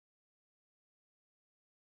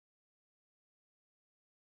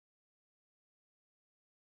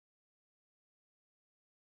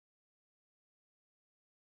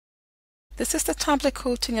This is the tablet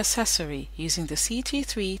coating accessory using the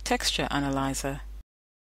CT3 Texture Analyzer.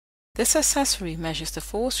 This accessory measures the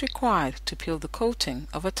force required to peel the coating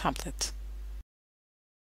of a tablet.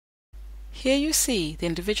 Here you see the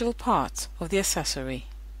individual parts of the accessory.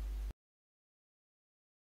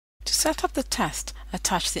 To set up the test,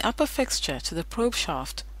 attach the upper fixture to the probe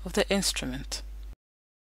shaft of the instrument.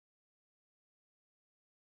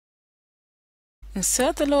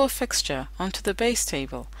 Insert the lower fixture onto the base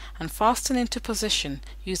table and fasten into position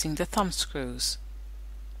using the thumb screws.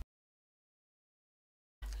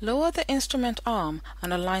 Lower the instrument arm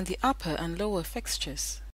and align the upper and lower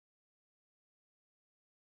fixtures.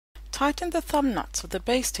 Tighten the thumb nuts of the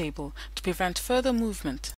base table to prevent further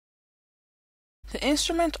movement. The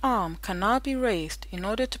instrument arm can now be raised in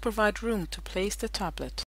order to provide room to place the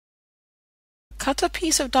tablet. Cut a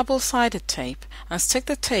piece of double-sided tape and stick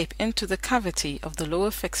the tape into the cavity of the lower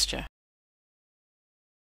fixture.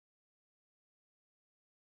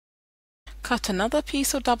 Cut another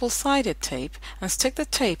piece of double-sided tape and stick the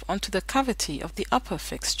tape onto the cavity of the upper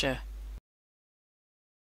fixture.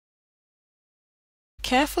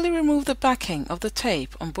 Carefully remove the backing of the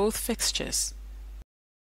tape on both fixtures.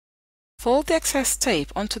 Fold the excess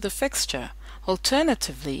tape onto the fixture.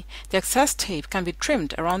 Alternatively, the excess tape can be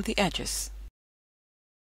trimmed around the edges.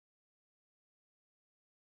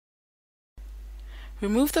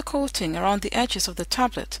 Remove the coating around the edges of the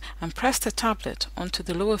tablet and press the tablet onto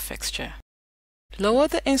the lower fixture. Lower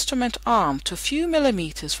the instrument arm to a few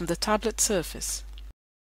millimeters from the tablet surface.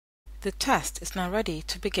 The test is now ready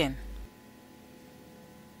to begin.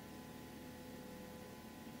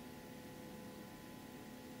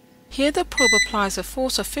 Here the probe applies a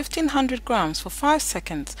force of 1500 grams for 5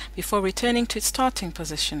 seconds before returning to its starting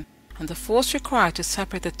position, and the force required to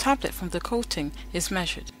separate the tablet from the coating is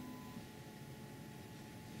measured.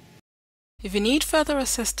 If you need further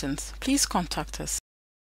assistance, please contact us.